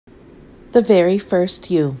The very first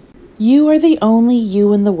you. You are the only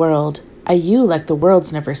you in the world, a you like the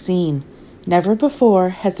world's never seen. Never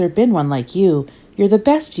before has there been one like you. You're the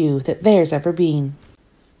best you that there's ever been.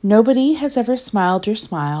 Nobody has ever smiled your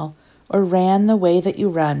smile or ran the way that you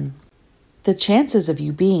run. The chances of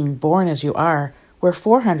you being born as you are were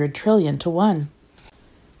 400 trillion to 1.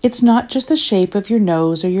 It's not just the shape of your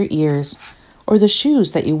nose or your ears, or the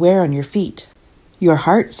shoes that you wear on your feet. Your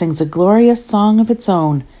heart sings a glorious song of its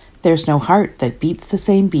own. There's no heart that beats the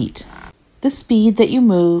same beat. The speed that you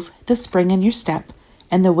move, the spring in your step,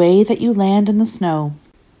 and the way that you land in the snow.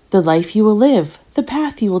 The life you will live, the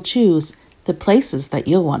path you will choose, the places that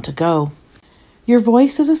you'll want to go. Your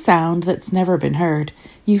voice is a sound that's never been heard.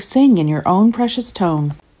 You sing in your own precious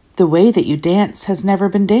tone. The way that you dance has never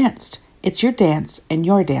been danced. It's your dance and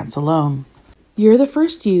your dance alone. You're the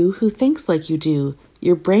first you who thinks like you do.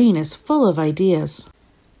 Your brain is full of ideas.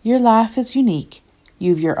 Your laugh is unique.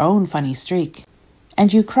 You've your own funny streak.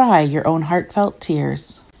 And you cry your own heartfelt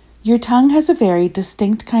tears. Your tongue has a very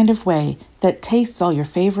distinct kind of way that tastes all your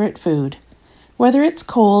favorite food. Whether it's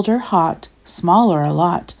cold or hot, small or a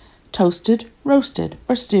lot, toasted, roasted,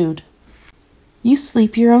 or stewed. You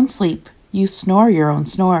sleep your own sleep. You snore your own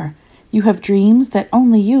snore. You have dreams that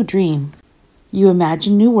only you dream. You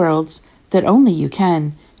imagine new worlds that only you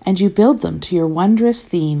can, and you build them to your wondrous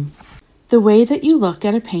theme. The way that you look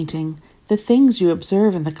at a painting, the things you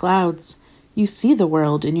observe in the clouds, you see the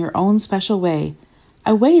world in your own special way,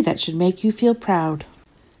 a way that should make you feel proud.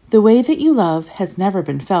 The way that you love has never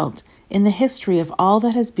been felt in the history of all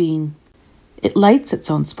that has been. It lights its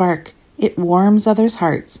own spark, it warms others'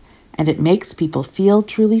 hearts, and it makes people feel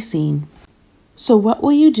truly seen. So what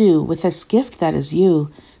will you do with this gift that is you?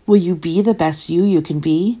 Will you be the best you can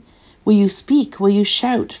be? Will you speak? Will you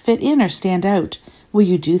shout, fit in or stand out? Will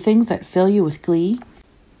you do things that fill you with glee?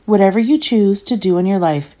 Whatever you choose to do in your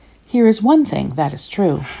life, here is one thing that is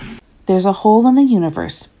true. There's a hole in the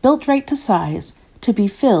universe, built right to size, to be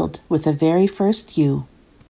filled with the very first you.